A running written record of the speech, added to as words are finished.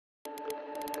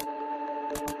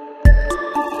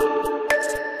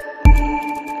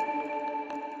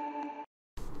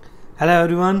Hello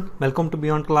everyone, welcome to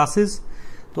beyond classes.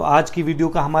 तो आज की वीडियो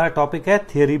का हमारा टॉपिक है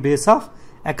थियरी बेस ऑफ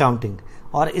अकाउंटिंग,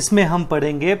 और इसमें हम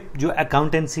पढ़ेंगे जो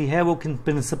अकाउंटेंसी है वो किन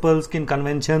प्रिंसिपल्स, किन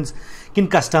कन्वेंशंस, किन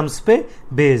कस्टम्स पे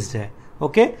बेस्ड है।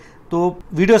 ओके, तो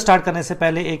वीडियो स्टार्ट करने से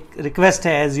पहले एक रिक्वेस्ट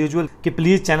है एज यूजुअल कि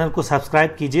प्लीज चैनल को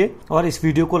सब्सक्राइब कीजिए और इस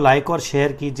वीडियो को लाइक और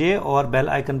शेयर कीजिए और बेल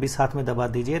आइकन भी साथ में दबा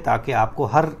दीजिए ताकि आपको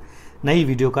हर नई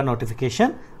वीडियो का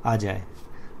नोटिफिकेशन आ जाए।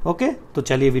 ओके, तो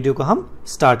चलिए वीडियो को हम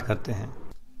स्टार्ट करते हैं।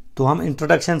 तो हम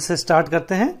इंट्रोडक्शन से स्टार्ट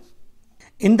करते हैं।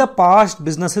 In the past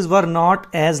businesses were not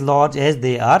as large as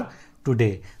they are today.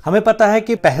 हमें पता है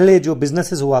कि पहले जो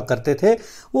बिजनेसेस हुआ करते थे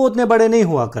वो उतने बड़े नहीं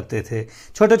हुआ करते थे,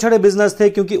 छोटे छोटे बिजनेस थे,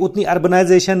 क्योंकि उतनी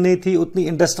अर्बनाइजेशन नहीं थी, उतनी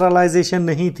इंडस्ट्रियलाइजेशन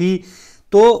नहीं थी,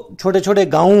 तो छोटे छोटे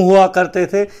गांव हुआ करते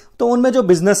थे, तो उनमें जो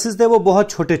बिजनेसेस थे वो बहुत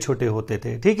छोटे छोटे होते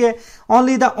थे। ठीक है,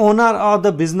 only the owner of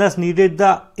the business needed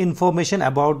the information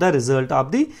about the result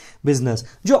of the business.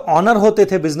 जो ऑनर होते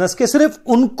थे बिजनेस के, सिर्फ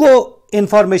उनको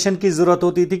इंफॉर्मेशन की जरूरत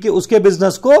होती थी कि उसके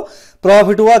बिजनेस को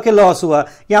प्रॉफिट हुआ कि लॉस हुआ,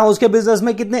 या उसके बिजनेस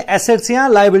में कितने एसेट्स या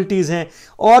लायबिलिटीज हैं,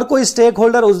 और कोई स्टेक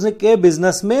होल्डर उसके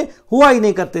बिजनेस में हुआ ही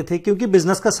नहीं करते थे, क्योंकि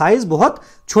बिजनेस का साइज बहुत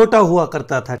छोटा हुआ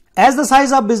करता था। As the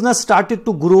size of business started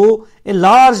to grow, a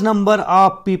large number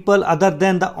of people other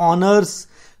than the honours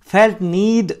felt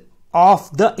need of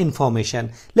the information.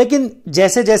 लेकिन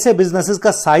जैसे जैसे बिजनेसेस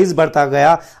का साइज बढ़ता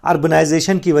गया,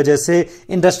 अर्बनाइजेशन की वजह से,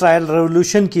 इंडस्ट्रियल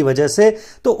रेवोल्यूशन की वजह से,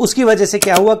 तो उसकी वजह से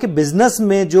क्या हुआ कि बिजनेस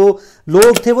में जो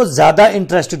लोग थे वो ज्यादा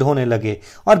इंटरेस्टेड होने लगे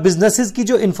और बिजनेसेस की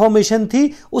जो इंफॉर्मेशन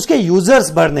थी उसके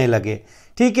यूजर्स बढ़ने लगे।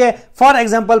 ठीक है, फॉर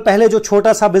एग्जाम्पल पहले जो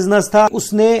छोटा सा बिजनेस था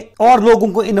उसने और लोगों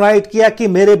को इनवाइट किया कि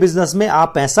मेरे बिजनेस में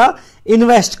आप पैसा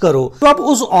इन्वेस्ट करो, तो अब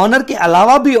उस ऑनर के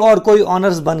अलावा भी और कोई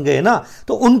ऑनर्स बन गए ना,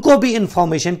 तो उनको भी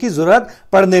इंफॉर्मेशन की जरूरत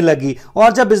पड़ने लगी।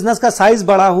 और जब बिजनेस का साइज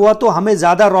बड़ा हुआ तो हमें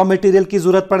ज्यादा रॉ मटेरियल की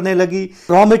जरूरत पड़ने लगी।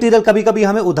 रॉ मटेरियल कभी कभी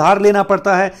हमें उधार लेना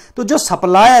पड़ता है, तो जो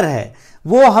सप्लायर है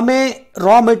वो हमें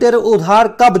रॉ मटेरियल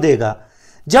उधार कब देगा?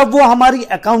 जब वो हमारी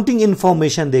अकाउंटिंग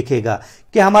इंफॉर्मेशन देखेगा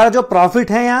कि हमारा जो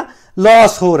प्रॉफिट है या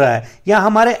लॉस हो रहा है, या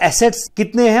हमारे एसेट्स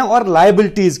कितने हैं और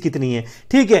लायबिलिटीज कितनी है।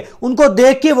 ठीक है, उनको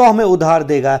देख के वो हमें उधार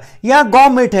देगा। या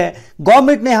गवर्नमेंट है,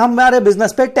 गवर्नमेंट ने हमारे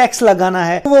बिजनेस पे टैक्स लगाना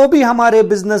है, वो भी हमारे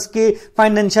बिजनेस के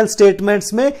फाइनेंशियल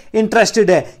स्टेटमेंट्स में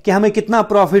इंटरेस्टेड है कि हमें कितना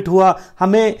प्रॉफिट हुआ,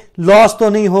 हमें लॉस तो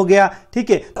नहीं हो गया।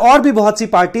 ठीक है, और भी बहुत सी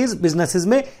पार्टीज बिजनेसेस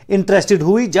में इंटरेस्टेड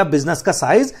हुई जब बिजनेस का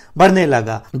साइज बढ़ने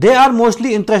लगा। They are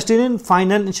mostly interested in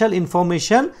financial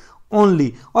information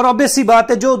only. और ऑब्वियस सी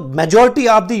बात है, जो majority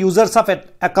of the users of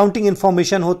accounting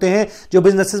information होते हैं, जो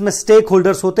बिजनेसेस में स्टेक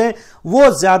होल्डर्स होते हैं, वो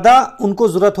ज्यादा उनको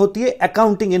जरूरत होती है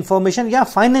अकाउंटिंग इंफॉर्मेशन या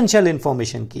फाइनेंशियल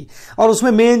इंफॉर्मेशन की। और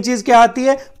उसमें मेन चीज क्या आती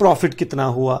है? प्रॉफिट कितना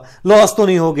हुआ, लॉस तो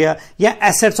नहीं हो गया, या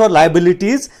एसेट्स और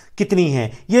लायबिलिटीज कितनी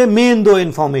है। ये मेन दो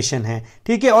इंफॉर्मेशन है।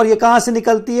 ठीक है, और ये कहां से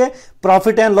निकलती है?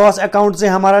 प्रॉफिट एंड लॉस अकाउंट से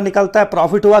हमारा निकलता है,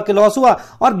 प्रॉफिट हुआ कि लॉस हुआ,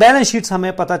 और बैलेंस शीट्स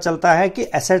हमें पता चलता है कि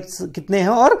एसेट्स कितने हैं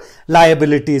और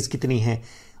लायबिलिटीज कितनी हैं।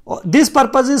 This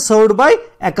purpose is served by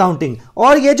accounting.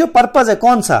 और ये जो पर्पज है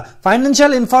कौन सा?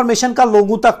 फाइनेंशियल इंफॉर्मेशन का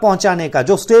लोगों तक पहुंचाने का।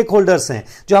 जो स्टेक होल्डर्स हैं,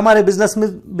 जो हमारे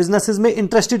बिजनेसेस में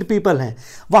इंटरेस्टेड पीपल हैं,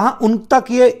 वहां उन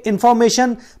तक ये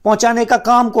इंफॉर्मेशन पहुंचाने का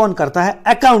काम कौन करता है?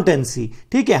 अकाउंटेंसी।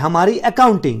 ठीक है, हमारी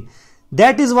accounting.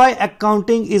 That is why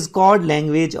accounting is called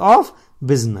language of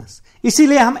business.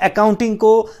 इसीलिए हम अकाउंटिंग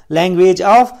को लैंग्वेज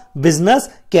ऑफ बिजनेस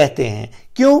कहते हैं।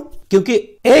 क्यों? क्योंकि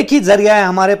एक ही जरिया है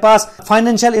हमारे पास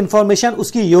फाइनेंशियल इंफॉर्मेशन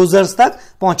उसकी यूजर्स तक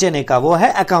पहुंचने का, वो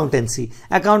है अकाउंटेंसी।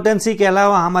 अकाउंटेंसी के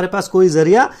अलावा हमारे पास कोई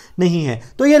जरिया नहीं है,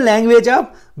 तो ये लैंग्वेज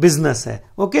ऑफ बिजनेस है।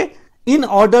 Okay, in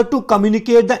order to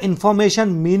communicate the information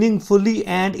meaningfully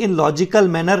and in logical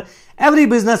manner, every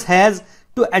business has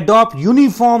to adopt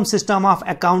uniform system of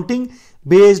accounting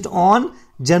based on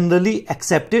generally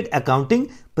accepted accounting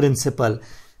principle.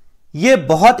 यह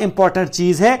बहुत इंपॉर्टेंट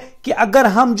चीज है कि अगर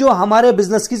हम जो हमारे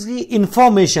बिजनेस की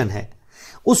इंफॉर्मेशन है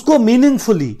उसको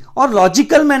मीनिंगफुली और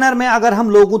लॉजिकल मैनर में अगर हम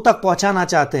लोगों तक पहुंचाना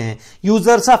चाहते हैं,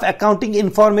 यूजर्स ऑफ अकाउंटिंग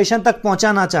इंफॉर्मेशन तक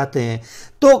पहुंचाना चाहते हैं,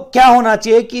 तो क्या होना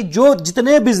चाहिए कि जो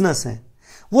जितने बिजनेस हैं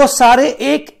वो सारे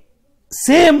एक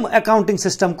सेम अकाउंटिंग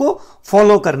सिस्टम को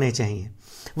फॉलो करने चाहिए,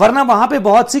 वरना वहां पे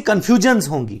बहुत सी कंफ्यूजन्स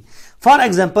होंगी। फॉर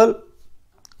एग्जाम्पल,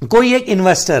 कोई एक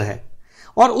इन्वेस्टर है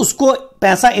और उसको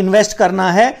पैसा इन्वेस्ट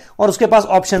करना है और उसके पास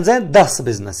ऑप्शंस हैं 10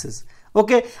 बिजनेसेस।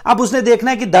 ओके, अब उसने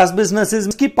देखना है कि 10 बिजनेसेस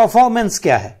की परफॉर्मेंस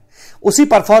क्या है। उसी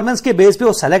परफॉर्मेंस के बेस पे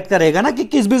वो सेलेक्ट करेगा ना कि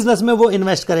किस बिजनेस में वो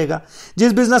इन्वेस्ट करेगा।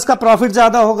 जिस बिजनेस का प्रॉफिट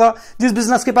ज्यादा होगा, जिस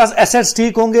बिजनेस के पास एसेट्स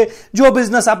ठीक होंगे, जो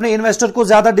बिजनेस अपने इन्वेस्टर को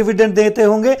ज्यादा डिविडेंड देते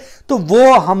होंगे, तो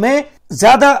वो हमें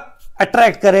ज्यादा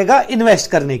अट्रैक्ट करेगा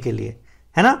इन्वेस्ट करने के लिए,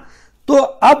 है ना। तो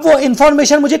अब वो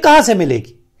इंफॉर्मेशन मुझे कहां से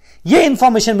मिलेगी? ये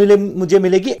इंफॉर्मेशन मुझे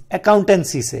मिलेगी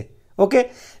अकाउंटेंसी से। ओके।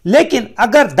 लेकिन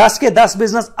अगर 10 के 10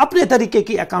 बिजनेस अपने तरीके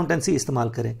की अकाउंटेंसी इस्तेमाल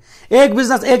करें, एक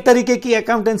बिजनेस एक तरीके की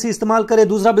अकाउंटेंसी इस्तेमाल करे,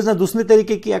 दूसरा बिजनेस दूसरे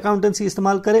तरीके की अकाउंटेंसी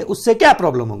इस्तेमाल करे, उससे क्या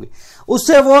प्रॉब्लम होगी?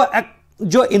 उससे वो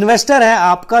जो इन्वेस्टर है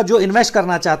आपका, जो इन्वेस्ट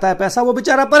करना चाहता है पैसा, वो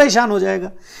बेचारा परेशान हो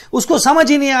जाएगा। उसको समझ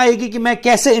ही नहीं आएगी कि मैं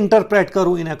कैसे इंटरप्रेट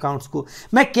करूं इन अकाउंट्स को,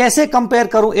 मैं कैसे कंपेयर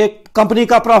करूं एक कंपनी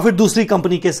का प्रॉफिट दूसरी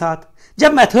कंपनी के साथ,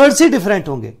 जब मेथड्स ही डिफरेंट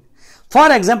होंगे।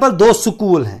 फॉर एग्जाम्पल 2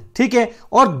 स्कूल हैं, ठीक है,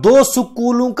 और 2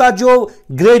 स्कूलों का जो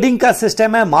ग्रेडिंग का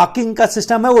सिस्टम है, मार्किंग का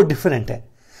सिस्टम है, वो डिफरेंट है।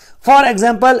 फॉर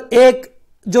एग्जाम्पल एक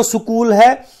जो स्कूल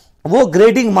है वो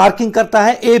ग्रेडिंग मार्किंग करता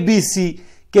है ABC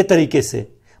के तरीके से,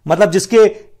 मतलब जिसके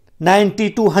 90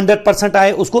 to 100%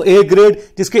 आए उसको A ग्रेड,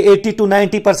 जिसके 80 to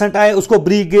 90% आए उसको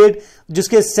B ग्रेड,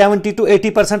 जिसके 70 to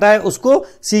 80% आए उसको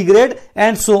C grade,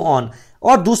 and so on.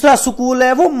 और दूसरा स्कूल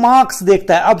है वो मार्क्स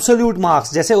देखता है, एब्सोल्यूट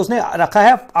मार्क्स, जैसे उसने रखा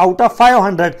है आउट ऑफ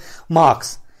 500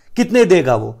 मार्क्स कितने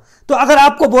देगा वो। तो अगर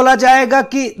आपको बोला जाएगा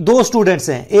कि 2 स्टूडेंट्स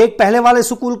हैं, एक पहले वाले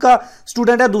स्कूल का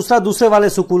स्टूडेंट है, दूसरा दूसरे वाले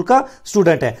स्कूल का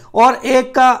स्टूडेंट है, और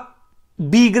एक का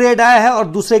B ग्रेड आया है और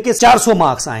दूसरे के 400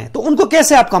 मार्क्स आए, तो उनको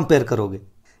कैसे आप कंपेयर करोगे?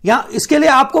 या इसके लिए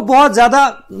आपको बहुत ज्यादा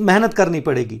मेहनत करनी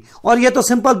पड़ेगी। और ये तो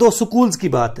सिंपल 2 स्कूल्स की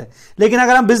बात है। लेकिन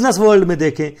अगर हम बिजनेस वर्ल्ड में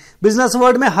देखें, बिजनेस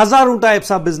वर्ल्ड में हजारों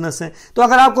टाइप्स ऑफ बिजनेस हैं, तो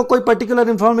अगर आपको कोई पर्टिकुलर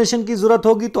इंफॉर्मेशन की जरूरत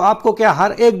होगी तो आपको क्या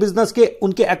हर एक बिजनेस के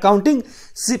उनके अकाउंटिंग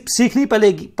सीखनी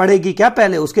पड़ेगी क्या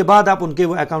पहले, उसके बाद आप उनके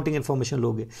वो अकाउंटिंग इंफॉर्मेशन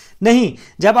लोगे? नहीं।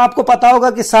 जब आपको पता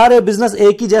होगा कि सारे बिजनेस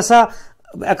एक ही जैसा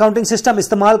अकाउंटिंग सिस्टम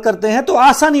इस्तेमाल करते हैं तो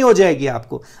आसानी हो जाएगी।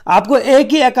 आपको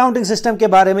एक ही अकाउंटिंग सिस्टम के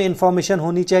बारे में इंफॉर्मेशन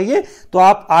होनी चाहिए, तो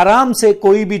आप आराम से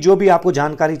कोई भी जो भी आपको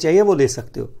जानकारी चाहिए वो ले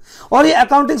सकते हो। और ये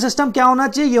अकाउंटिंग सिस्टम क्या होना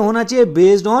चाहिए? ये होना चाहिए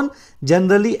based on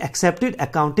generally accepted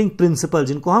accounting principle,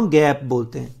 जिनको हम गैप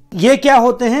बोलते हैं। ये क्या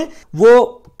होते हैं?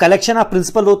 वो कलेक्शन ऑफ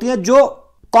प्रिंसिपल होती है जो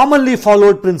कॉमनली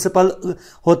फॉलोड प्रिंसिपल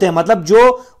होते हैं, मतलब जो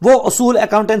वो उसूल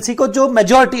अकाउंटेंसी को जो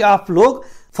मेजॉरिटी ऑफ लोग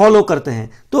फॉलो करते हैं,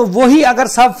 तो वही अगर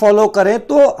सब फॉलो करें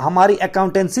तो हमारी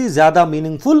अकाउंटेंसी ज्यादा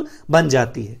मीनिंगफुल बन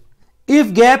जाती है।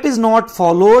 If gap is not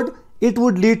followed it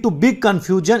would lead to big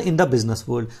confusion in the business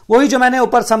world. वही जो मैंने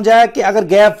ऊपर समझाया कि अगर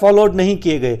गैप फॉलोड नहीं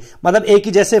किए गए, मतलब एक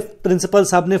ही जैसे प्रिंसिपल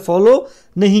सबने फॉलो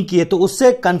नहीं किए, तो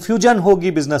उससे कंफ्यूजन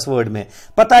होगी बिजनेस वर्ल्ड में।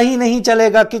 पता ही नहीं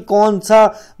चलेगा कि कौन सा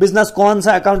बिजनेस कौन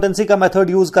सा अकाउंटेंसी का मेथड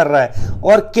यूज कर रहा है,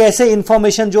 और कैसे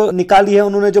इंफॉर्मेशन जो निकाली है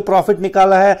उन्होंने, जो प्रॉफिट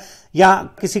निकाला है या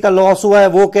किसी का लॉस हुआ है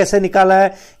वो कैसे निकाला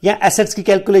है, या एसेट्स की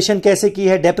कैलकुलेशन कैसे की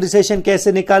है, डेप्रिसिएशन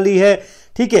कैसे निकाली है,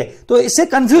 ठीक है। तो इससे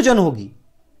कंफ्यूजन होगी,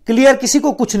 क्लियर किसी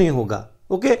को कुछ नहीं होगा,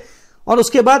 ओके। और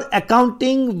उसके बाद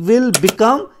accounting will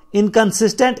become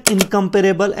inconsistent,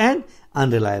 इनकंपेरेबल and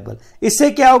unreliable. इससे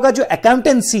क्या होगा? जो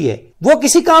अकाउंटेंसी है वो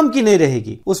किसी काम की नहीं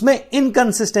रहेगी, उसमें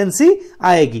इनकंसिस्टेंसी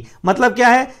आएगी। मतलब क्या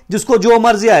है? जिसको जो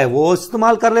मर्जी आए वो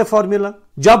इस्तेमाल कर ले फॉर्मूला,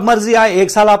 जब मर्जी आए,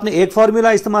 एक साल आपने एक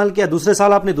फॉर्मूला इस्तेमाल किया, दूसरे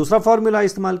साल आपने दूसरा फॉर्मूला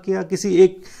इस्तेमाल किया किसी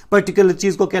एक पर्टिकुलर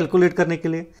चीज को कैलकुलेट करने के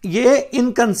लिए। ये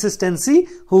इनकंसिस्टेंसी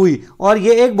हुई, और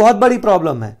ये एक बहुत बड़ी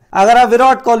प्रॉब्लम है। अगर आप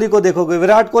विराट कोहली को देखोगे,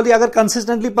 विराट कोहली अगर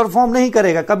कंसिस्टेंटली परफॉर्म नहीं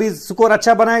करेगा, कभी स्कोर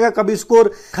अच्छा बनाएगा, कभी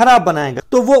स्कोर खराब बनाएगा,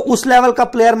 तो वो उस लेवल का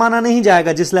प्लेयर माना नहीं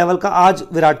जाएगा जिस लेवल का आज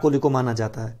विराट कोहली को माना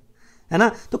जाता है ना।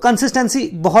 तो कंसिस्टेंसी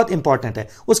बहुत इंपॉर्टेंट है।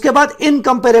 उसके बाद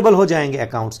इनकंपेरेबल हो जाएंगे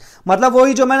अकाउंट्स, मतलब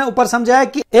वही जो मैंने ऊपर समझाया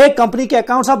कि एक कंपनी के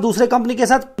अकाउंट्स आप दूसरे कंपनी के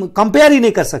साथ कंपेयर ही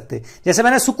नहीं कर सकते। जैसे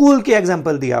मैंने स्कूल की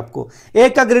एग्जांपल दी आपको,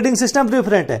 एक का ग्रेडिंग सिस्टम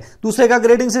डिफरेंट है, दूसरे का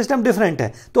ग्रेडिंग सिस्टम डिफरेंट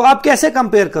है, तो आप कैसे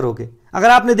कंपेयर करोगे? अगर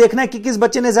आपने देखना है कि किस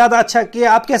बच्चे ने ज्यादा अच्छा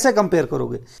किया, आप कैसे कंपेयर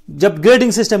करोगे जब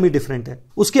ग्रेडिंग सिस्टम ही डिफरेंट है?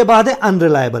 उसके बाद है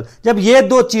अनरिलायबल। जब ये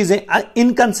 2 चीजें,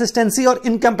 इनकंसिस्टेंसी और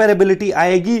इनकंपेरेबिलिटी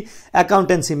आएगी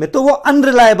अकाउंटेंसी में, तो वो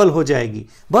अनरिलायबल हो जाएगी,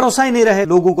 भरोसा ही नहीं रहे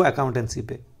लोगों को अकाउंटेंसी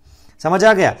पे। समझ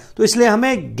आ गया? तो इसलिए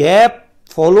हमें गैप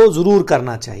फॉलो जरूर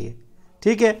करना चाहिए,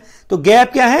 ठीक है। तो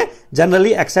गैप क्या है?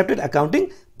 Generally accepted accounting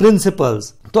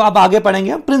principles. तो अब आगे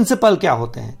पढ़ेंगे हम प्रिंसिपल क्या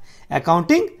होते हैं।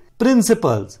 Accounting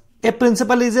principles, A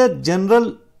principle is a general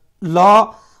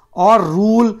law or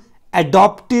rule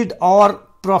adopted or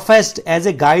professed as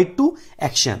a guide to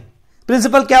action.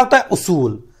 Principle क्या होता है?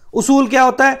 उसूल। उसूल क्या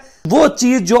होता है? वो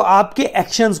चीज जो आपके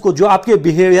एक्शंस को, जो आपके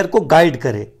बिहेवियर को गाइड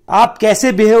करे। आप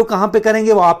कैसे बिहेव कहां पे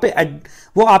करेंगे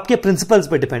वो आपके प्रिंसिपल्स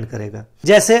पे डिपेंड करेगा।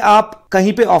 जैसे आप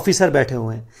कहीं पे ऑफिसर बैठे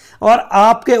हुए हैं और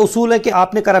आपके उसूल है कि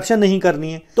आपने करप्शन नहीं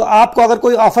करनी है, तो आपको अगर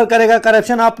कोई ऑफर करेगा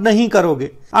करप्शन, आप नहीं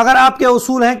करोगे। अगर आपके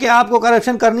उसूल है कि आपको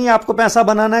करप्शन करनी है, आपको पैसा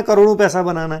बनाना है, करोड़ों पैसा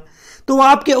बनाना है, तो वो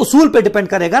आपके उसूल पे डिपेंड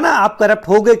करेगा ना, आप करप्ट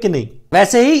हो गए कि नहीं।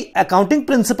 वैसे ही अकाउंटिंग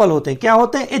प्रिंसिपल होते हैं। क्या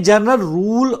होते हैं? ए जनरल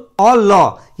रूल और लॉ।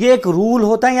 ये एक रूल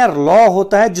होता है या लॉ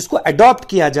होता है जिसको अडॉप्ट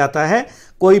किया जाता है,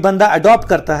 कोई बंदा अडॉप्ट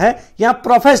करता है या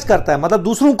प्रोफेस करता है, मतलब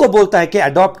दूसरों को बोलता है कि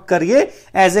अडॉप्ट करिए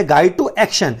as a guide to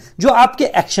action, जो आपके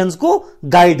एक्शंस को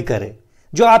गाइड करे,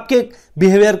 जो आपके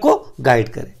बिहेवियर को गाइड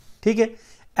करे। ठीक है।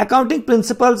 Accounting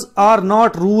principles are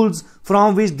not rules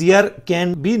from which there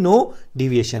can be no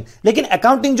deviation. लेकिन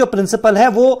अकाउंटिंग जो प्रिंसिपल है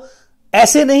वो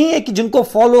ऐसे नहीं है कि जिनको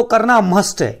फॉलो करना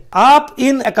मस्ट है। आप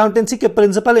इन अकाउंटेंसी के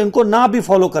प्रिंसिपल इनको ना भी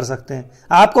फॉलो कर सकते हैं,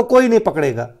 आपको कोई नहीं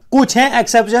पकड़ेगा। कुछ हैं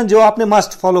एक्सेप्शन जो आपने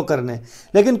मस्ट फॉलो करने,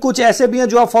 लेकिन कुछ ऐसे भी हैं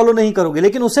जो आप फॉलो नहीं करोगे,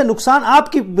 लेकिन उससे नुकसान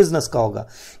आपकी बिजनेस का होगा।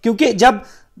 क्योंकि जब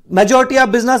मेजॉरिटी ऑफ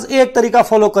बिजनेस एक तरीका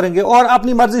फॉलो करेंगे और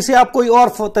अपनी मर्जी से आप कोई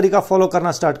और तरीका फॉलो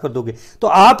करना स्टार्ट कर दोगे तो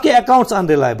आपके अकाउंट्स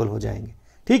अनरिलायबल हो जाएंगे।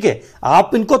 ठीक है,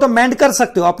 आप इनको तो मेंड कर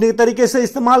सकते हो, अपने तरीके से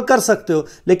इस्तेमाल कर सकते हो,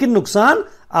 लेकिन नुकसान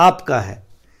आपका है।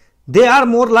 They are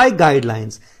more like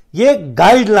guidelines. ये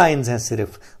गाइडलाइंस हैं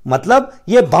सिर्फ, मतलब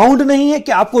ये बाउंड नहीं है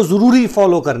कि आपको जरूरी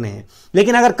फॉलो करने हैं,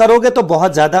 लेकिन अगर करोगे तो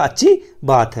बहुत ज्यादा अच्छी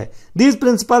बात है। These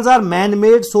principles are man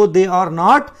made so they are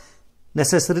not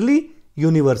necessarily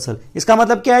universal. इसका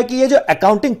मतलब क्या है कि ये जो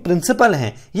अकाउंटिंग प्रिंसिपल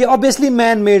हैं ये ऑब्वियसली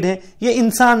मैन मेड है, ये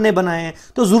इंसान ने बनाए हैं,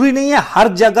 तो जरूरी नहीं है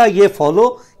हर जगह ये फॉलो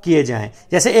किए जाएं।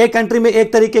 जैसे एक कंट्री में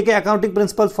एक तरीके के अकाउंटिंग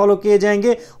प्रिंसिपल फॉलो किए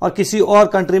जाएंगे और किसी और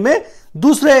कंट्री में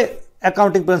दूसरे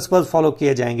अकाउंटिंग प्रिंसिपल्स फॉलो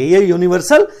किए जाएंगे, ये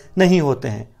यूनिवर्सल नहीं होते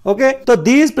हैं। ओके, तो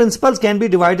these principles can be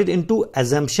divided into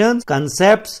assumptions,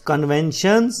 concepts,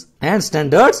 conventions and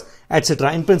standards etcetera.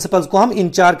 In principles को हम इन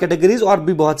 4 कैटेगरीज और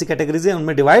भी बहुत सी कैटेगरीज है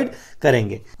उनमें डिवाइड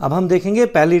करेंगे। अब हम देखेंगे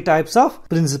पहली टाइप्स ऑफ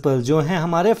प्रिंसिपल जो है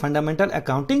हमारे फंडामेंटल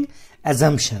अकाउंटिंग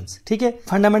assumptions। ठीक है,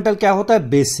 फंडामेंटल क्या होता है?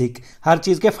 बेसिक, हर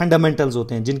चीज के फंडामेंटल्स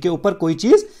होते हैं जिनके ऊपर कोई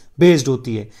चीज बेस्ड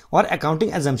होती है। और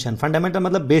अकाउंटिंग assumption, फंडामेंटल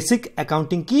मतलब बेसिक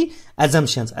अकाउंटिंग की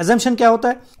assumptions। assumption क्या होता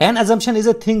है? N assumption is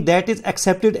a thing that is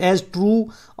accepted as true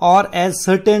और as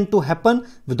certain to happen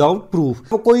without proof.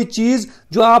 तो कोई चीज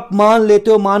जो आप मान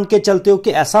लेते हो, मान के चलते हो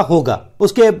कि ऐसा होगा,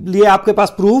 उसके लिए आपके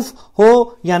पास प्रूफ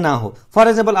हो या ना हो। फॉर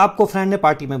एग्जाम्पल, आपको फ्रेंड ने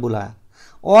पार्टी में बुलाया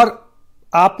और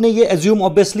आपने ये एज्यूम,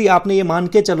 ऑब्वियसली आपने ये मान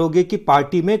के चलोगे कि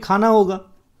पार्टी में खाना होगा।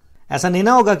 ऐसा नहीं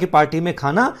ना होगा कि पार्टी में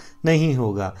खाना नहीं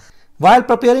होगा। While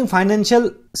preparing financial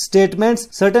statements,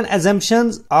 certain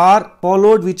assumptions are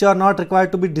followed which are not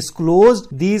required to be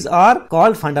disclosed. These are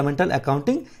called fundamental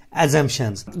accounting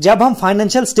assumptions. जब हम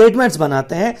फाइनेंशियल स्टेटमेंट्स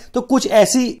बनाते हैं तो कुछ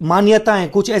ऐसी मान्यताएं,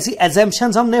 कुछ ऐसी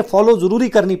assumptions हमने फॉलो जरूरी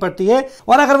करनी पड़ती है,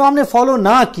 और अगर वो हमने फॉलो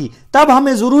ना की तब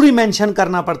हमें जरूरी मेंशन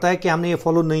करना पड़ता है कि हमने ये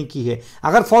फॉलो नहीं की है।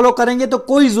 अगर फॉलो करेंगे तो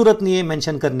कोई जरूरत नहीं है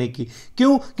मेंशन करने की।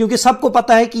 क्यों? क्योंकि सबको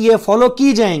पता है कि ये फॉलो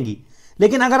की जाएंगी।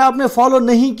 लेकिन अगर आपने फॉलो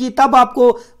नहीं की तब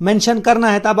आपको मेंशन करना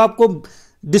है, तब आपको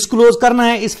डिस्क्लोज करना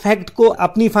है इस फैक्ट को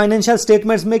अपनी फाइनेंशियल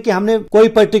स्टेटमेंट्स में कि हमने कोई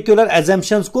पर्टिकुलर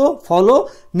एजम्पशंस को फॉलो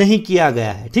नहीं किया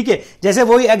गया है। ठीक है, जैसे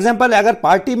वही एग्जांपल, अगर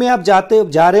पार्टी में आप जा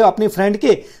रहे हो अपनी फ्रेंड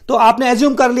के, तो आपने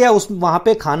एज्यूम कर लिया उस वहां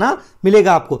पे खाना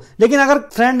मिलेगा आपको, लेकिन अगर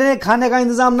फ्रेंड ने खाने का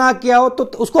इंतजाम ना किया हो तो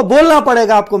उसको बोलना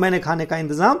पड़ेगा आपको, मैंने खाने का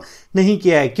इंतजाम नहीं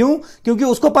किया है। क्यों? क्योंकि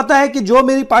उसको पता है कि जो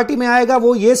मेरी पार्टी में आएगा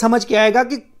वो ये समझ के आएगा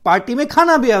कि पार्टी में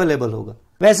खाना भी अवेलेबल होगा।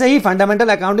 वैसे ही फंडामेंटल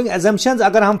अकाउंटिंग assumptions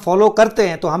अगर हम फॉलो करते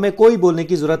हैं तो हमें कोई बोलने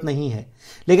की जरूरत नहीं है,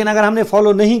 लेकिन अगर हमने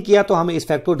फॉलो नहीं किया तो हमें इस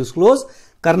फैक्ट को डिस्क्लोज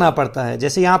करना पड़ता है।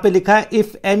 जैसे यहां पे लिखा है,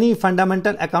 if any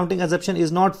fundamental accounting assumption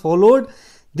is not followed,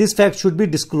 this fact should be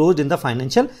disclosed in the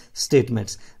financial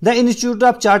statements. The Institute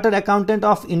of Chartered Accountant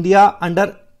of India under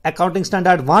Accounting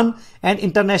Standard 1 and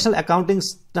International Accounting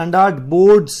Standard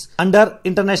Boards under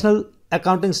International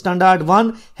Accounting Standard 1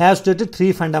 has stated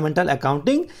 3 fundamental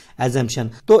accounting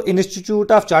assumptions. तो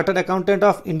Institute of Chartered Accountant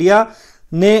of India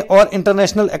ने और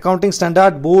International Accounting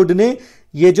Standard Board ने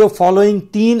ये जो following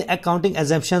 3 accounting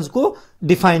assumptions को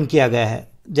define किया गया है,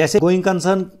 जैसे गोइंग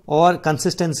कंसर्न और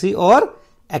कंसिस्टेंसी और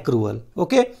एक्रूअल।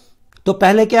 ओके, तो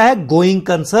पहले क्या है? Going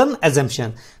concern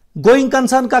assumption। Going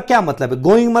concern का क्या मतलब है?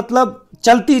 गोइंग मतलब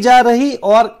चलती जा रही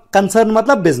और कंसर्न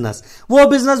मतलब बिजनेस, वो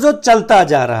बिजनेस जो चलता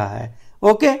जा रहा है।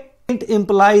 Okay, it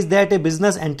implies that a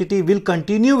business entity will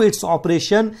continue its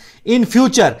operation in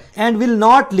future and will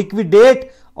not liquidate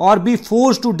or be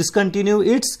forced to discontinue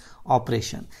its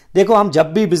operation. देखो, हम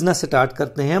जब भी बिजनेस स्टार्ट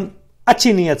करते हैं, हम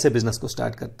अच्छी नीयत से बिजनेस को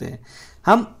स्टार्ट करते हैं,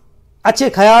 हम अच्छे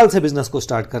ख्याल से बिजनेस को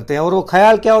स्टार्ट करते हैं, और वो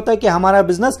ख्याल क्या होता है कि हमारा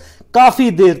बिजनेस काफी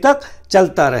देर तक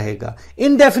चलता रहेगा,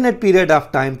 इनडेफिनेट पीरियड ऑफ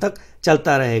टाइम तक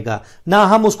चलता रहेगा। ना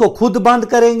हम उसको खुद बंद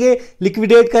करेंगे,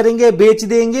 लिक्विडेट करेंगे, बेच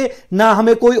देंगे, ना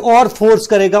हमें कोई और फोर्स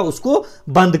करेगा उसको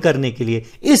बंद करने के लिए।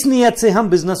 इस नियत से हम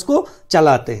बिजनेस को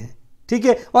चलाते हैं। ठीक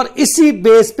है, और इसी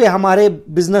बेस पे हमारे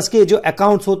बिजनेस के जो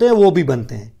अकाउंट्स होते हैं वो भी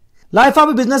बनते हैं। Life of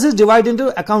A business is divided into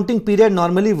accounting period,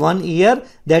 normally 1 year,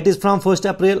 that is from 1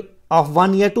 April of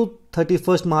 1 year to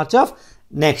 31 March of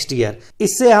next year.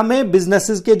 इससे हमें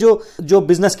बिजनेसेस के जो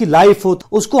बिजनेस की लाइफ हो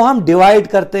उसको हम डिवाइड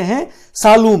करते हैं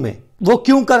सालों में। वो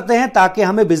क्यों करते हैं? ताकि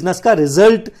हमें बिजनेस का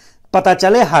रिजल्ट पता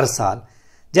चले हर साल।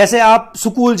 जैसे आप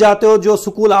स्कूल जाते हो, जो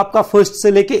स्कूल आपका 1st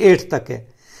से लेके 8th तक है,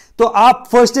 तो आप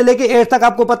फर्स्ट से लेके 8 तक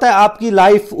आपको पता है आपकी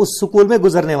लाइफ उस स्कूल में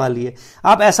गुजरने वाली है।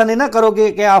 आप ऐसा नहीं ना करोगे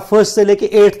कि आप फर्स्ट से लेके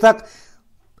 8 तक,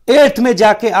 8th में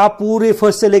जाके आप पूरे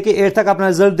फर्स्ट से लेके 8 तक अपना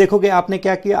रिजल्ट देखोगे आपने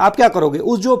क्या किया। आप क्या करोगे,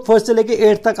 उस जो फर्स्ट से लेके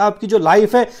 8 तक आपकी जो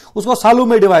लाइफ है उसको सालों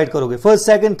में डिवाइड करोगे, फर्स्ट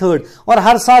सेकंड थर्ड, और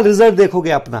हर साल रिजल्ट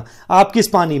देखोगे अपना आप किस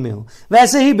पानी में हो।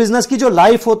 वैसे ही बिजनेस की जो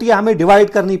लाइफ होती है हमें डिवाइड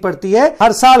करनी पड़ती है,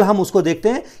 हर साल हम उसको देखते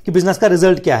हैं कि बिजनेस का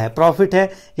रिजल्ट क्या है, प्रॉफिट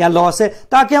है या लॉस है,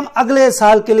 ताकि हम अगले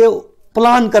साल के लिए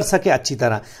प्लान कर सके अच्छी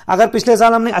तरह। अगर पिछले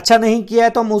साल हमने अच्छा नहीं किया है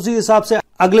तो हम उसी हिसाब से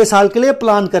अगले साल के लिए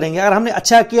प्लान करेंगे। अगर हमने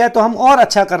अच्छा किया है तो हम और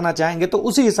अच्छा करना चाहेंगे, तो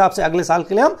उसी हिसाब से अगले साल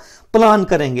के लिए हम प्लान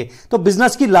करेंगे। तो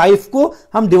बिजनेस की लाइफ को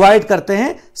हम डिवाइड करते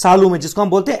हैं सालों में, जिसको हम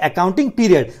बोलते हैं अकाउंटिंग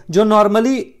पीरियड, जो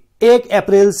नॉर्मली 1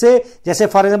 अप्रैल से, जैसे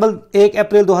फॉर एग्जांपल 1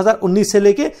 अप्रैल 2019 से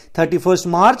लेके 31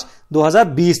 मार्च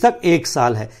 2020 तक 1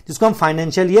 साल है, जिसको हम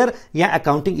फाइनेंशियल ईयर या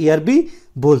अकाउंटिंग ईयर भी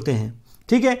बोलते हैं।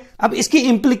 ठीक है, अब इसकी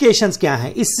इंप्लीकेशंस क्या है,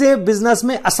 इससे बिजनेस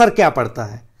में असर क्या पड़ता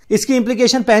है। इसकी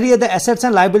इंप्लीकेशन पहली है, the assets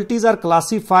and liabilities are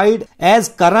classified as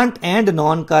current and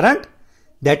non current,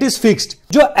 that is fixed.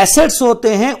 जो एसेट्स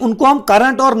होते हैं उनको हम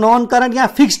करंट और नॉन करंट या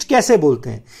फिक्स्ड कैसे बोलते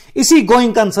हैं, इसी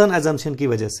गोइंग कंसर्न एजम्पशन की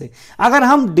वजह से। अगर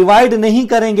हम डिवाइड नहीं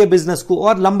करेंगे बिजनेस को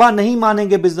और लंबा नहीं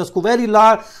मानेंगे बिजनेस को, वेरी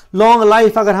लॉन्ग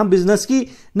लाइफ अगर हम बिजनेस की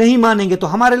नहीं मानेंगे, तो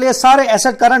हमारे लिए सारे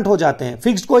एसेट करंट हो जाते हैं,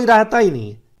 फिक्स्ड कोई रहता ही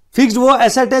नहीं है। फिक्स्ड वो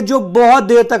एसेट है जो बहुत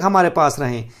देर तक हमारे पास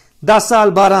रहे, 10 साल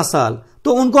 12 साल,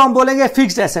 तो उनको हम बोलेंगे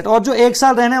फिक्स्ड एसेट, और जो 1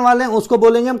 साल रहने वाले हैं उसको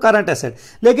बोलेंगे हम करंट एसेट।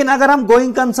 लेकिन अगर हम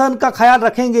गोइंग कंसर्न का ख्याल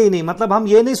रखेंगे ही नहीं, मतलब हम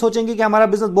ये नहीं सोचेंगे कि हमारा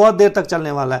बिजनेस बहुत देर तक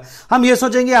चलने वाला है, हम ये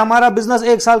सोचेंगे हमारा बिजनेस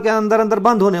 1 साल के अंदर अंदर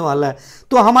बंद होने वाला है,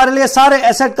 तो हमारे लिए सारे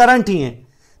एसेट करंट ही हैं।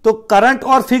 तो करंट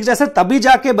और फिक्स्ड एसेट तभी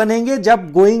जाके बनेंगे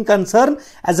जब गोइंग कंसर्न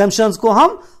एजम्पशंस को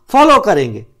हम फॉलो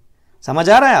करेंगे। समझ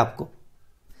आ रहा है आपको।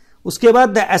 उसके बाद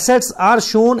the assets are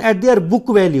shown eight their book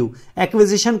value,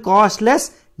 acquisition cost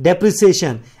less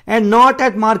depreciation, and not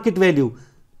at market value,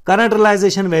 current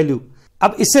realisation value.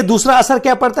 अब इससे दूसरा असर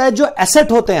क्या पड़ता है, जो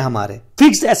एसेट होते हैं हमारे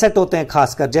फिक्स्ड एसेट होते हैं,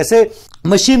 खासकर जैसे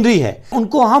मशीनरी है,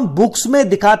 उनको हम बुक्स में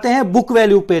दिखाते हैं बुक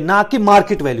वैल्यू पे, ना कि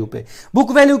मार्केट वैल्यू पे।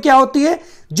 बुक वैल्यू क्या होती है,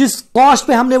 जिस कॉस्ट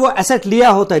पे हमने वो एसेट लिया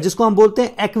होता है, जिसको हम बोलते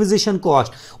हैं एक्विजिशन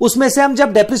कॉस्ट, उसमें से हम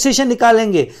जब डेप्रिसिएशन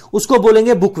निकालेंगे उसको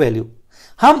बोलेंगे बुक वैल्यू।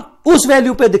 हम उस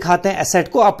वैल्यू पे दिखाते हैं एसेट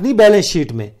को अपनी बैलेंस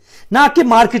शीट में, ना कि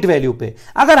मार्केट वैल्यू पे।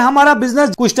 अगर हमारा बिजनेस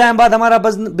कुछ टाइम बाद हमारा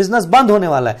बिजनेस बंद होने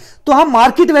वाला है, तो हम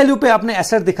मार्केट वैल्यू पे अपने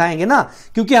एसेट दिखाएंगे ना,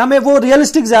 क्योंकि हमें वो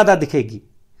रियलिस्टिक ज्यादा दिखेगी।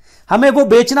 हमें वो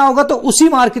बेचना होगा तो उसी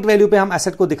मार्केट वैल्यू पे हम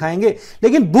एसेट को दिखाएंगे।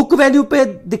 लेकिन बुक वैल्यू पे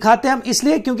दिखाते हैं हम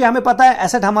इसलिए क्योंकि हमें पता है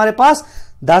एसेट हमारे पास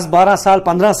 10, 12 साल,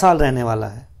 15 साल रहने वाला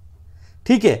है।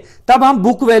 ठीक है, तब हम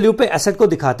बुक वैल्यू पे एसेट को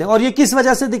दिखाते हैं। और ये किस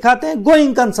वजह से दिखाते हैं,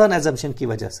 गोइंग कंसर्न एजम्पशन की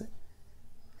वजह से,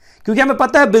 क्योंकि हमें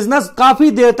पता है बिजनेस काफी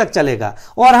देर तक चलेगा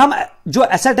और हम जो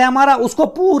एसेट है हमारा उसको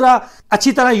पूरा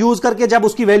अच्छी तरह यूज करके जब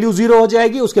उसकी वैल्यू 0 हो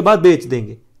जाएगी उसके बाद बेच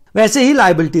देंगे। वैसे ही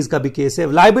लायबिलिटीज का भी केस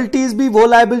है। लायबिलिटीज भी वो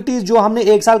लायबिलिटीज जो हमने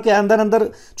 1 साल के अंदर अंदर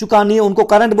चुकानी है उनको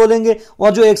करंट बोलेंगे,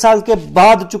 और जो 1 साल के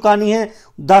बाद चुकानी है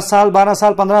 10 साल 12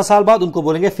 साल 15 साल बाद उनको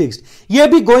बोलेंगे फिक्स्ड। ये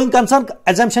भी गोइंग कंसर्न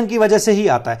एजम्पशन की वजह से ही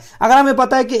आता है। अगर हमें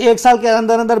पता है कि 1 साल के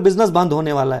अंदर अंदर बिजनेस बंद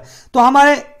होने वाला है तो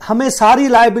हमें सारी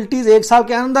लायबिलिटीज 1 साल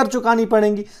के अंदर चुकानी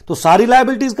पड़ेंगी, तो सारी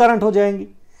लायबिलिटीज करंट हो जाएंगी।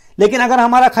 लेकिन अगर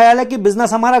हमारा ख्याल है कि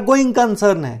बिजनेस हमारा गोइंग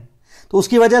कंसर्न है तो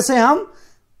उसकी वजह से हम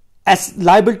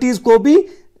लायबिलिटीज को भी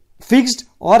फिक्स्ड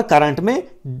और करंट में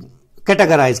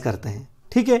कैटेगराइज करते हैं।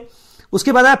 ठीक है,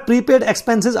 उसके बाद prepaid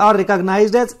expenses are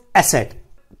recognised as asset.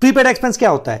 Prepaid expense क्या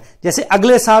होता है, जैसे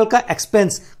अगले साल का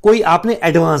एक्सपेंस कोई आपने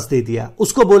एडवांस दे दिया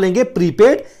उसको बोलेंगे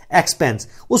प्रीपेड एक्सपेंस।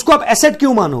 उसको आप एसेट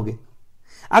क्यों मानोगे?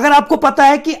 अगर आपको पता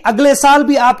है कि अगले साल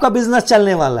भी आपका बिजनेस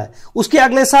चलने वाला है, उसके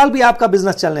अगले साल भी आपका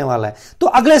बिजनेस चलने वाला है, तो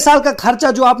अगले साल का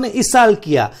खर्चा जो आपने इस साल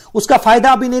किया उसका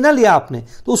फायदा अभी नहीं ना लिया आपने,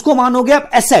 तो उसको मानोगे आप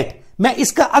एसेट, मैं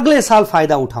इसका अगले साल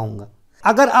फायदा उठाऊंगा।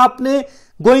 अगर आपने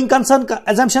गोइंग कंसर्न का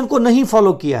एजम्पशन को नहीं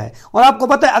फॉलो किया है और आपको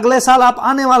पता है अगले साल आप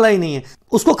आने वाला ही नहीं है,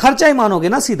 उसको खर्चा ही मानोगे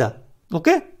ना सीधा।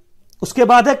 ओके, उसके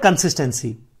बाद है कंसिस्टेंसी।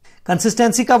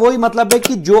 कंसिस्टेंसी का वही मतलब है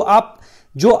कि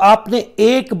जो आपने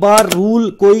एक बार रूल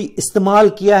कोई इस्तेमाल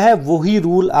किया है वही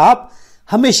रूल आप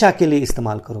हमेशा के लिए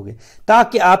इस्तेमाल करोगे,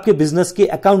 ताकि आपके बिजनेस की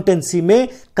अकाउंटेंसी में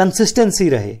कंसिस्टेंसी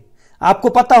रहे। आपको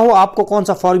पता हो आपको कौन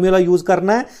सा फॉर्मूला यूज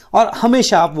करना है और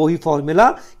हमेशा आप वही फॉर्मूला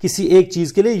किसी एक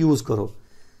चीज के लिए यूज करो।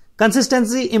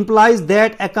 Consistency implies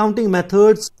that accounting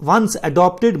methods once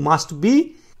adopted must be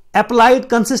applied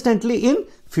consistently in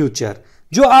future.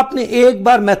 जो आपने एक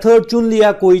बार मेथड चुन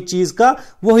लिया कोई चीज का,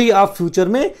 वही आप फ्यूचर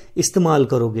में इस्तेमाल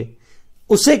करोगे।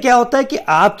 उससे क्या होता है कि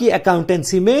आपकी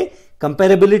अकाउंटेंसी में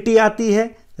कंपेरेबिलिटी आती है,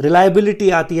 रिलायबिलिटी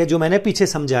आती है, जो मैंने पीछे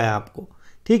समझाया आपको।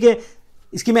 ठीक है,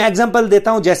 इसकी मैं एग्जांपल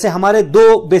देता हूं। जैसे हमारे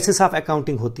 2 बेसिस ऑफ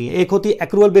अकाउंटिंग होती है, एक होती है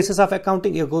एक्रूअल बेसिस ऑफ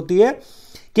अकाउंटिंग, एक होती है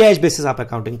cash basis of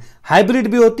accounting. Hybrid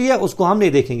भी होती है, उसको हम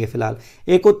नहीं देखेंगे फिलहाल।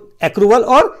 एक एक्रूवल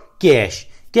और कैश।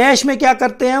 कैश में क्या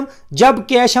करते हैं हम, जब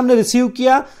कैश हमने रिसीव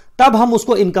किया तब हम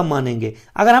उसको इनकम मानेंगे।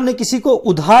 अगर हमने किसी को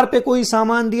उधार पे कोई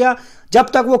सामान दिया, जब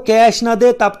तक वो कैश ना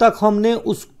दे तब तक हमने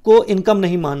उसको इनकम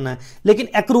नहीं मानना है। लेकिन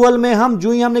एक्रूवल में हम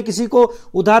जो ही हमने किसी को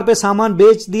उधार पे सामान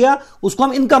बेच दिया उसको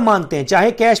हम इनकम मानते हैं,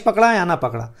 चाहे कैश पकड़ा या ना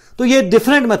पकड़ा। तो ये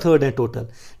डिफरेंट मेथड है टोटल।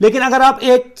 लेकिन अगर आप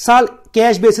एक साल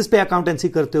कैश बेसिस पे अकाउंटेंसी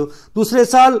करते हो, दूसरे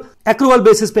साल एक्रूवल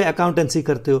बेसिस पे अकाउंटेंसी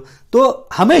करते हो, तो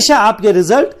हमेशा आपके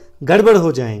रिजल्ट गड़बड़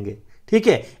हो जाएंगे। ठीक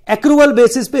है, एक्रूवल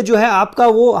बेसिस पे जो है आपका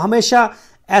वो हमेशा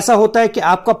ऐसा होता है कि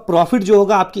आपका प्रॉफिट जो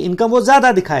होगा, आपकी इनकम वो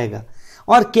ज्यादा दिखाएगा,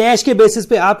 और कैश के बेसिस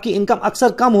पे आपकी इनकम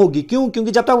अक्सर कम होगी। क्यों?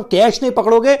 क्योंकि जब तक कैश नहीं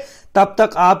पकड़ोगे तब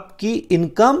तक आपकी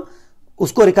इनकम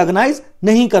उसको रिकॉग्नाइज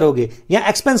नहीं करोगे। या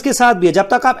एक्सपेंस के साथ भी है, जब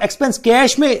तक आप एक्सपेंस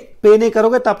कैश में पे नहीं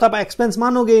करोगे तब तक आप एक्सपेंस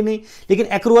मानोगे ही नहीं। लेकिन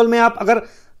एक्रूवल में आप अगर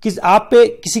आप पे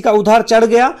किसी का उधार चढ़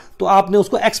गया तो आपने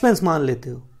उसको एक्सपेंस मान लेते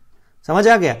हो। समझ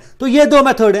आ गया? तो ये दो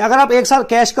मेथड है। अगर आप एक साल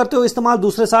कैश करते हो इस्तेमाल,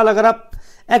 दूसरे साल अगर आप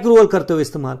एक्रूवल करते हो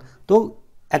इस्तेमाल, तो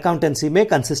अकाउंटेंसी में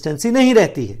कंसिस्टेंसी नहीं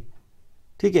रहती है।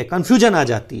 ठीक है, कंफ्यूजन आ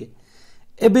जाती है।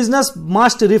 ए business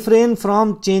must refrain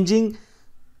from changing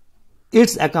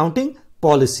it's accounting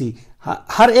policy.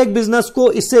 हर एक बिजनेस को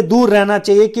इससे दूर रहना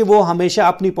चाहिए कि वो हमेशा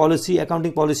अपनी पॉलिसी,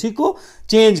 अकाउंटिंग पॉलिसी को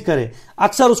चेंज करे।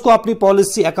 अक्सर उसको अपनी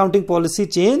पॉलिसी, अकाउंटिंग पॉलिसी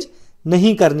चेंज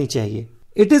नहीं करनी चाहिए।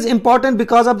 It is important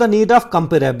because of the need of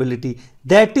comparability.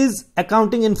 That is,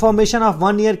 accounting information of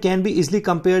 1 year can be easily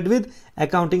compared with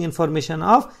accounting information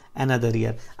of another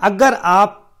year. अगर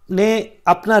आपने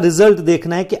अपना रिजल्ट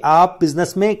देखना है कि आप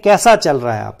बिजनेस में कैसा चल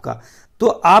रहा है आपका, तो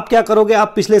आप क्या करोगे,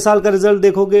 आप पिछले साल का रिजल्ट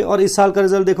देखोगे और इस साल का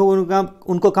रिजल्ट देखोगे,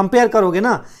 उनको कंपेयर करोगे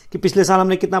ना कि पिछले साल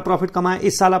हमने कितना प्रॉफिट कमाया,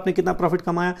 इस साल आपने कितना प्रॉफिट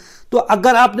कमाया। तो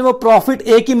अगर आपने वो प्रॉफिट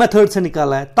एक ही मेथड से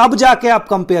निकाला है तब जाके आप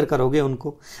कंपेयर करोगे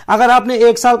उनको। अगर आपने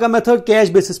एक साल का मेथड कैश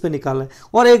बेसिस पे निकाला है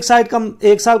और एक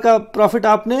साल का प्रॉफिट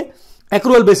आपने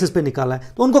एक्रूवल बेसिस पे निकाला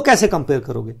है, तो उनको कैसे कंपेयर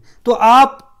करोगे? तो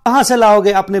आप कहां से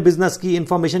लाओगे अपने बिजनेस की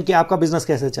इंफॉर्मेशन कि आपका बिजनेस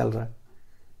कैसे चल रहा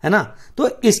है ना? तो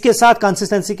इसके साथ,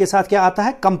 कंसिस्टेंसी के साथ क्या आता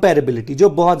है? कंपेरेबिलिटी, जो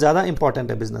बहुत ज्यादा इंपॉर्टेंट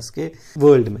है बिजनेस के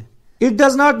वर्ल्ड में। It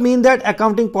does not mean that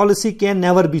accounting policy can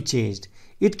never be changed.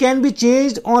 It can be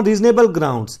changed on reasonable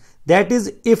grounds, that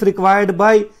is if required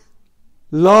by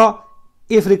law,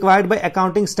 if required by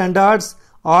accounting standards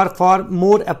और for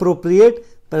more appropriate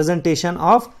presentation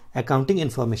of accounting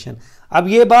information. अब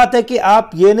ये बात है कि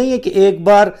आप, ये नहीं है कि एक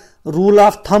बार रूल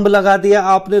ऑफ थंब लगा दिया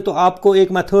आपने तो आपको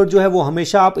एक मेथड जो है वो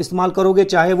हमेशा आप इस्तेमाल करोगे,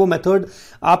 चाहे वो मेथड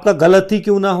आपका गलत ही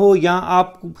क्यों ना हो, या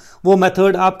आप वो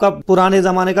मेथड आपका पुराने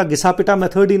जमाने का घिसा पिटा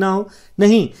मेथड ही ना हो।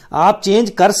 नहीं, आप चेंज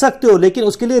कर सकते हो, लेकिन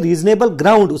उसके लिए रीजनेबल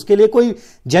ग्राउंड, उसके लिए कोई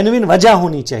जेन्युइन वजह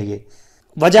होनी चाहिए।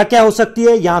 वजह क्या हो सकती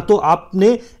है? या तो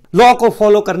आपने लॉ को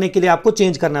फॉलो करने के लिए आपको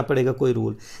चेंज करना पड़ेगा कोई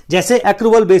रूल, जैसे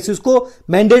एक्रूवल बेसिस को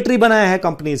मैंडेटरी बनाया है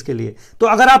कंपनीज के लिए। तो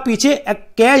अगर आप पीछे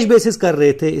कैश बेसिस कर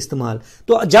रहे थे इस्तेमाल,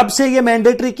 तो जब से ये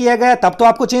मैंडेटरी किया गया तब तो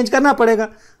आपको चेंज करना पड़ेगा,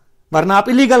 वरना आप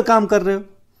इलीगल काम कर रहे हो,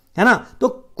 है ना? तो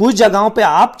कुछ जगहों पे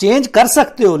आप चेंज कर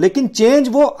सकते हो, लेकिन चेंज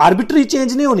वो आर्बिट्री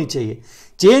चेंज नहीं होनी चाहिए।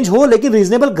 चेंज हो लेकिन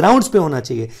रीजनेबल ग्राउंड्स पे होना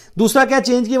चाहिए। दूसरा क्या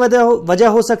चेंज की वजह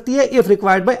हो सकती है? If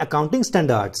required by accounting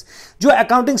standards. जो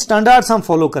अकाउंटिंग स्टैंडर्ड्स हम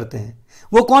फॉलो करते हैं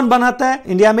वो कौन बनाता है?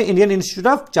 इंडिया में Indian institute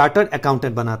of chartered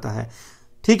accountant बनाता है।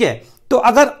 ठीक है, तो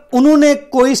अगर उन्होंने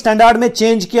कोई स्टैंडर्ड में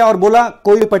चेंज किया और बोला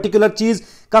कोई पर्टिकुलर चीज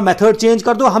का मेथड चेंज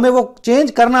कर दो, हमें वो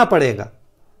चेंज करना पड़ेगा।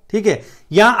 ठीक है,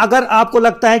 या अगर आपको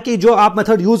लगता है कि जो आप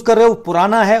मेथड यूज कर रहे हो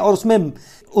पुराना है और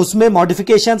उसमें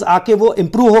मॉडिफिकेशंस आके वो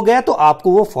इंप्रूव हो गया, तो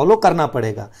आपको वो फॉलो करना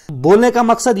पड़ेगा। बोलने का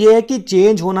मकसद ये है कि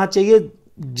चेंज होना चाहिए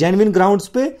जेन्युइन ग्राउंड्स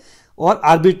पे और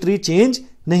आर्बिट्री चेंज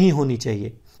नहीं होनी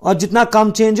चाहिए, और जितना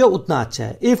कम चेंज हो उतना अच्छा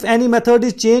है। If any method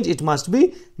is change it must be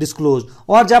disclose.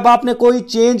 और जब आपने कोई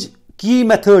चेंज की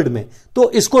मेथड में, तो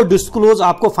इसको डिस्क्लोज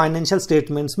आपको फाइनेंशियल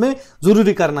स्टेटमेंट्स में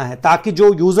जरूरी करना है, ताकि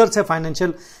जो यूजर्स है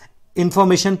फाइनेंशियल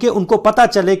इंफॉर्मेशन के, उनको पता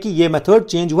चले कि ये मेथड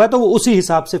चेंज हुआ है, तो वो उसी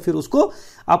हिसाब से फिर उसको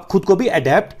आप खुद को भी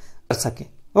अडेप्ट कर सकें।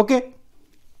 ओके,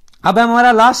 अब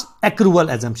हमारा लास्ट एक्रूवल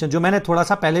एजम्पशन, जो मैंने थोड़ा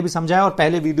सा पहले भी समझाया और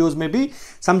पहले वीडियोज में भी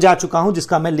समझा चुका हूं,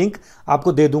 जिसका मैं लिंक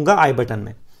आपको दे दूंगा आई बटन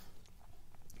में।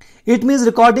 It means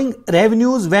recording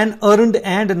revenues when earned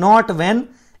and not when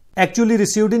actually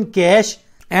received in cash,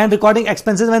 and recording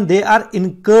expenses when they are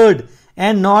incurred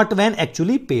and not when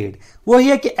actually paid. वही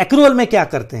है कि एक्रूवल में क्या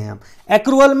करते हैं हम?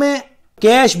 एक्रूवल में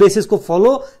कैश बेसिस को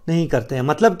फॉलो नहीं करते हैं।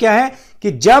 मतलब क्या है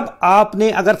कि जब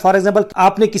आपने, अगर फॉर एग्जांपल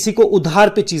आपने किसी को उधार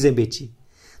पे चीजें बेची,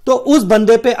 तो उस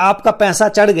बंदे पे आपका पैसा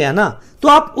चढ़ गया ना, तो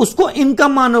आप उसको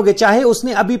इनकम मानोगे, चाहे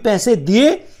उसने अभी पैसे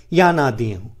दिए या ना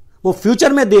दिए हो। वो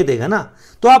फ्यूचर में दे देगा ना,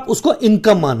 तो आप उसको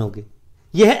इनकम मानोगे।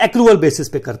 यह है एक्रूवल बेसिस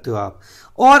पे करते हो आप।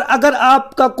 और अगर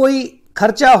आपका कोई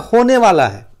खर्चा होने वाला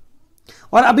है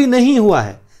और अभी नहीं हुआ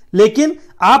है, लेकिन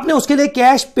आपने उसके लिए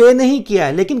कैश पे नहीं किया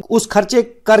है, लेकिन उस खर्चे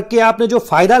करके आपने जो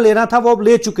फायदा लेना था वो अब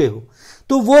ले चुके हो,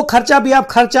 तो वो खर्चा भी आप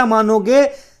खर्चा मानोगे,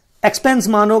 एक्सपेंस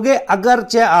मानोगे, अगर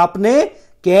चाहे आपने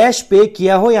कैश पे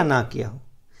किया हो या ना किया हो।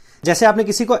 जैसे आपने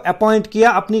किसी को अपॉइंट किया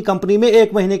अपनी कंपनी में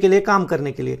 1 महीने के लिए काम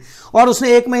करने के लिए, और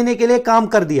उसने 1 महीने के लिए काम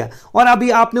कर दिया और अभी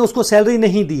आपने उसको सैलरी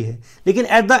नहीं दी है, लेकिन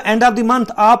at the end of the month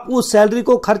आप उस सैलरी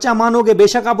को खर्चा मानोगे।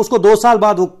 बेशक आप उसको 2 साल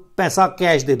बाद वो पैसा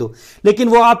कैश दे दो, लेकिन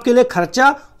वो आपके लिए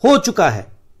खर्चा हो चुका है।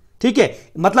 ठीक है,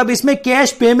 मतलब इसमें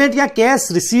कैश पेमेंट या कैश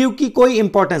रिसीव की कोई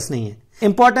इंपॉर्टेंस नहीं है।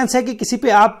 इंपॉर्टेंस है कि किसी पे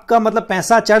आपका मतलब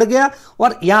पैसा चढ़ गया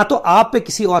और या तो आप पे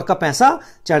किसी और का पैसा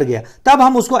चढ़ गया, तब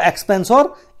हम उसको एक्सपेंस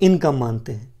और इनकम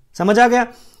मानते हैं। समझ आ गया?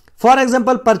 For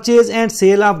example purchase and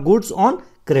cell of goods on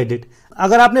credit.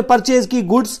 अगर आपने परचेज की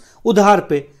गुड्स उधार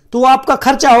पे, तो वो आपका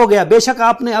खर्चा हो गया। बेशक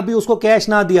आपने अभी उसको कैश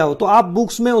ना दिया हो, तो आप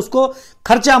बुक्स में उसको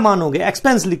खर्चा मानोगे,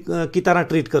 एक्सपेंस की तरह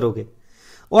ट्रीट करोगे।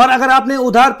 और अगर आपने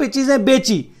उधार पे चीजें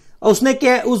बेची,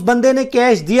 उस बंदे ने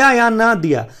कैश दिया या ना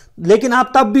दिया, लेकिन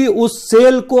आप तब भी उस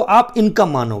सेल को आप इनकम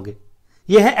मानोगे।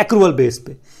 यह है एक्रूअल बेस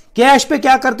पे। कैश पे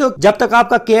क्या करते हो, जब तक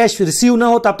आपका कैश रिसीव ना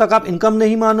हो तब तक आप इनकम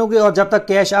नहीं मानोगे, और जब तक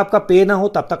कैश आपका पे ना हो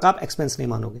तब तक आप एक्सपेंस नहीं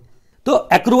मानोगे। तो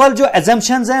एक्रूअल जो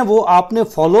एजम्पशंस हैं वो आपने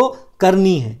फॉलो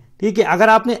करनी है। ठीक है, अगर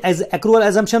आपने एक्रूअल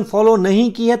एजम्पशन फॉलो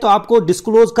नहीं की है तो आपको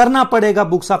डिस्क्लोज करना पड़ेगा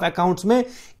बुक्स ऑफ अकाउंट्स में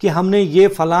कि हमने ये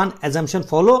फलान एजम्पशन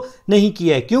फॉलो नहीं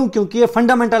किया है। क्यों? क्योंकि ये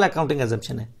फंडामेंटल अकाउंटिंग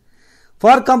एजम्पशन है।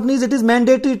 For companies, it is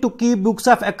mandatory to keep books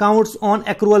of accounts on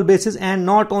accrual basis and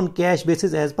not on cash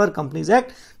basis as per Companies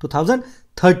Act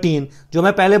 2013। जो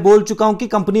मैं पहले बोल चुका हूं कि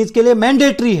कंपनीज के लिए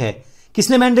मैंडेटरी है।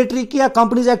 किसने मैंडेटरी किया?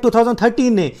 कंपनीज एक्ट 2013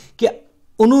 ने, कि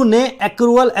उन्होंने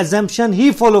एक्रूअल एजम्पशन ही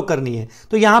फॉलो करनी है।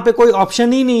 तो यहां पे कोई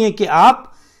ऑप्शन ही नहीं है कि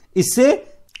आप इससे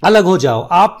अलग हो जाओ,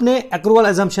 आपने एक्रूअल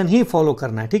एजम्पशन ही फॉलो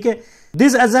करना है। ठीक है,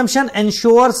 this assumption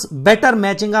ensures better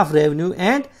matching of revenue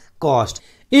and cost.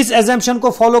 इस एजम्पशन को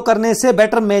फॉलो करने से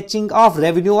बेटर मैचिंग ऑफ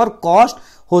रेवेन्यू और कॉस्ट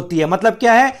होती है। मतलब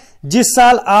क्या है, जिस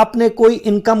साल आपने कोई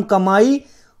इनकम कमाई,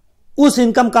 उस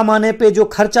इनकम कमाने पे जो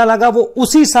खर्चा लगा वो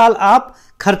उसी साल आप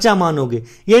खर्चा मानोगे।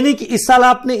 ये नहीं कि इस साल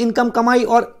आपने इनकम कमाई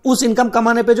और उस इनकम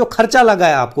कमाने पे जो खर्चा लगा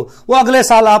है आपको, वो अगले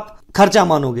साल आप खर्चा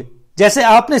मानोगे। जैसे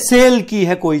आपने सेल की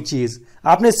है कोई चीज,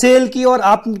 आपने सेल की और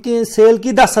आपने सेल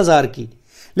की 10,000 की,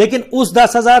 लेकिन उस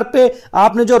 10,000 पे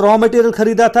आपने जो रॉ मटेरियल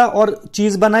खरीदा था और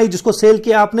चीज बनाई जिसको सेल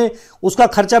किया आपने, उसका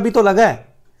खर्चा भी तो लगा है।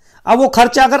 अब वो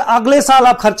खर्चा अगर अगले साल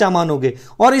आप खर्चा मानोगे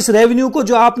और इस रेवेन्यू को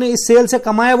जो आपने इस सेल से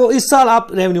कमाया वो इस साल आप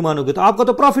रेवेन्यू मानोगे, तो आपका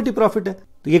तो प्रॉफिट ही प्रॉफिट है।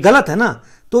 तो ये गलत है ना।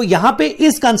 तो यहां पे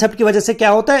इस कंसेप्ट की वजह से क्या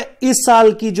होता है, इस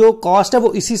साल की जो कॉस्ट है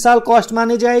वो इसी साल कॉस्ट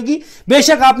मानी जाएगी,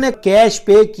 बेशक आपने कैश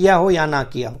पे किया हो या ना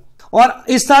किया हो। और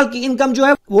इस साल की इनकम जो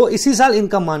है वो इसी साल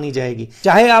इनकम मानी जाएगी,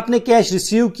 चाहे आपने कैश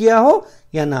रिसीव किया हो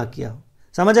या ना किया हो।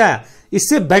 समझ आया?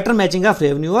 इससे बेटर मैचिंग ऑफ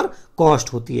रेवेन्यू और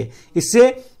कॉस्ट होती है। इससे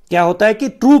क्या होता है कि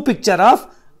ट्रू पिक्चर ऑफ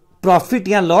प्रॉफिट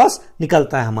या लॉस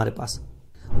निकलता है हमारे पास।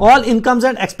 All incomes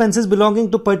and expenses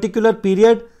belonging to particular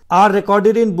period are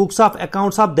recorded in books of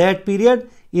accounts of that period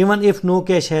even if no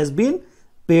cash has been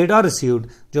paid और रिसीव्ड।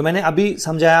 जो मैंने अभी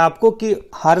समझाया आपको कि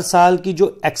हर साल की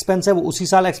जो एक्सपेंस है वो उसी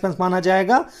साल एक्सपेंस माना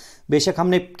जाएगा, बेशक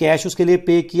हमने कैश उसके लिए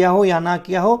पे किया हो या ना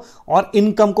किया हो, और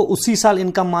इनकम को उसी साल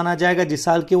इनकम माना जाएगा जिस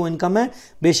साल की वो इनकम है,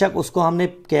 बेशक उसको हमने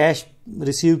कैश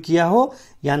रिसीव किया हो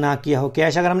या ना किया हो।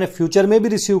 कैश अगर हमने फ्यूचर में भी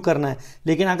रिसीव करना है,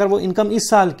 लेकिन अगर वो इनकम इस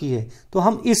साल की है तो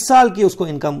हम इस साल की उसको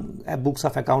इनकम बुक्स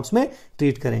ऑफ अकाउंट्स में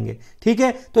ट्रीट करेंगे। ठीक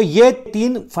है, तो ये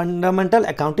 3 फंडामेंटल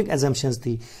अकाउंटिंग एजम्पशंस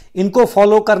थी, इनको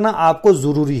फॉलो करना आपको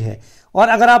जरूरी है। और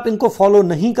अगर आप इनको फॉलो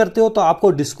नहीं करते हो तो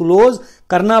आपको डिस्क्लोज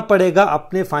करना पड़ेगा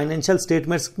अपने फाइनेंशियल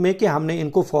स्टेटमेंट्स में कि हमने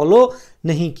इनको फॉलो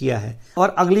नहीं किया है।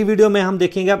 और अगली वीडियो में हम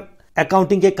देखेंगे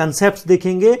अकाउंटिंग के कंसेप्ट्स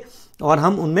देखेंगे और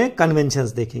हम उनमें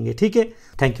कन्वेंशंस देखेंगे। ठीक है,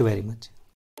 थैंक यू वेरी मच।